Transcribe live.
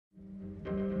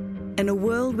In a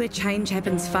world where change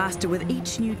happens faster with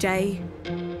each new day,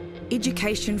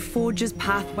 education forges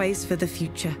pathways for the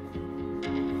future.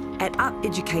 At Up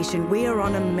Education, we are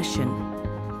on a mission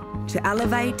to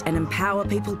elevate and empower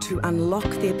people to unlock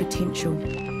their potential.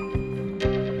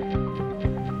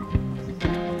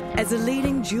 As a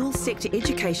leading dual-sector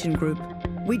education group,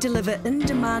 we deliver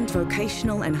in-demand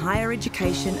vocational and higher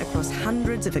education across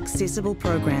hundreds of accessible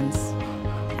programs.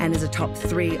 And as a top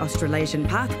 3 Australasian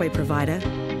pathway provider,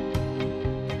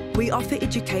 we offer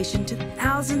education to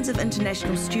thousands of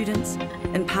international students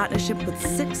in partnership with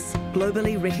 6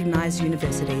 globally recognised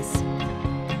universities.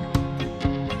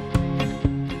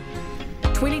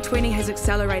 2020 has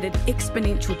accelerated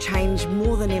exponential change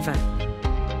more than ever.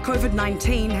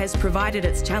 COVID-19 has provided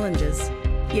its challenges,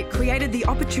 yet created the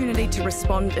opportunity to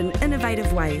respond in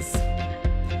innovative ways.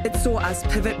 It saw us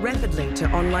pivot rapidly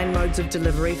to online modes of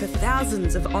delivery for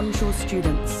thousands of onshore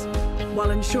students,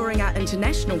 while ensuring our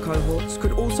international cohorts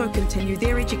could also continue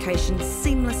their education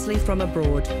seamlessly from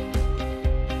abroad.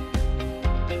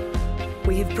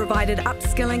 We have provided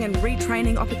upskilling and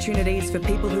retraining opportunities for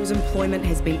people whose employment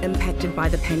has been impacted by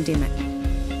the pandemic.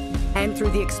 And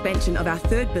through the expansion of our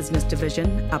 3rd business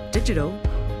division, Up Digital,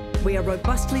 we are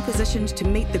robustly positioned to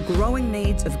meet the growing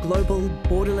needs of global,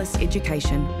 borderless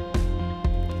education.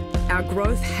 Our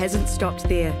growth hasn't stopped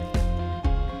there.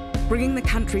 Bringing the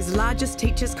country's largest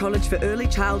teachers' college for early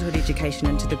childhood education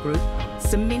into the group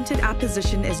cemented our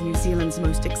position as New Zealand's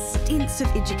most extensive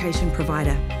education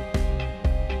provider.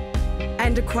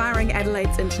 And acquiring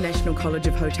Adelaide's International College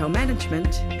of Hotel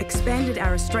Management expanded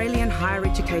our Australian higher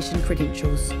education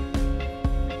credentials.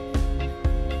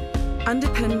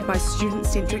 Underpinned by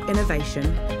student-centric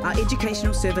innovation, our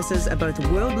educational services are both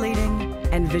world-leading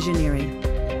and visionary.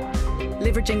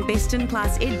 Leveraging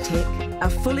best-in-class EdTech, our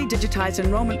fully digitised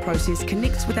enrolment process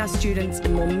connects with our students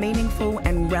in more meaningful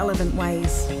and relevant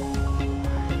ways.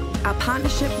 Our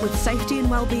partnership with safety and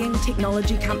wellbeing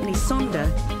technology company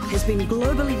Sonda has been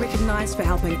globally recognised for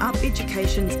helping Up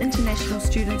Education's international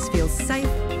students feel safe,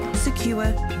 secure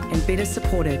and better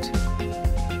supported.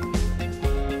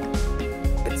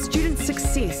 But student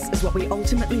success is what we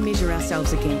ultimately measure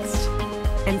ourselves against.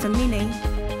 And for many,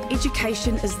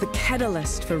 education is the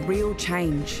catalyst for real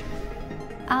change.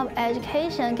 Up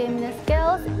Education gave me the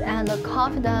skills and the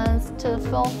confidence to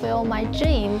fulfill my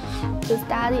dream to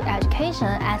study education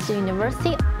at the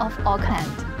University of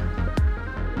Auckland.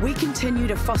 We continue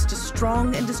to foster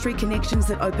strong industry connections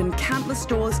that open countless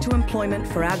doors to employment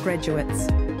for our graduates.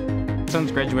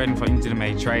 Since graduating from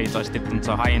engineering trades, I stepped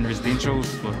into high-end residentials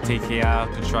with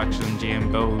TKR, construction,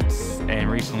 GM builds,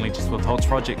 and recently just with HOTS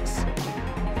projects.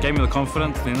 Gave me the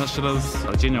confidence, the initiatives,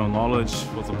 the genuine knowledge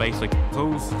with the basic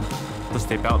tools to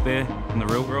step out there in the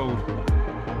real world.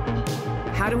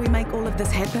 How do we make all of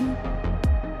this happen?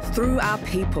 Through our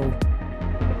people.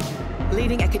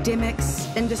 Leading academics,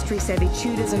 industry-savvy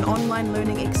tutors and online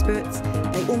learning experts,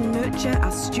 they all nurture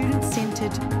our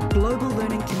student-centred global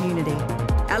learning community,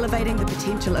 elevating the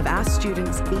potential of our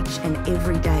students each and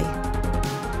every day.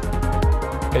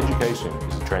 Education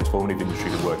is a transformative industry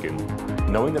to work in.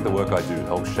 Knowing that the work I do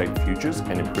helps shape futures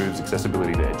and improves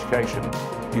accessibility to education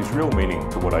gives real meaning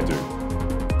to what I do.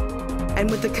 And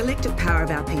with the collective power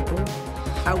of our people,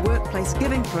 our Workplace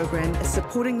Giving program is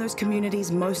supporting those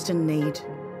communities most in need.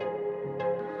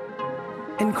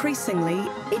 Increasingly,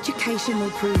 education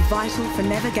will prove vital for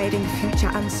navigating future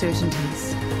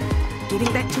uncertainties,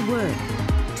 getting back to work,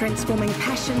 transforming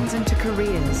passions into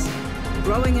careers,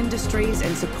 growing industries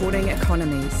and supporting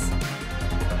economies.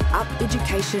 Up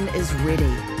Education is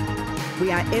ready. We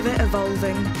are ever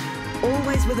evolving,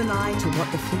 always with an eye to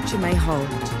what the future may hold.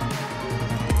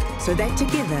 So that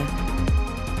together,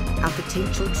 our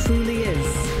potential truly is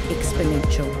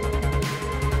exponential.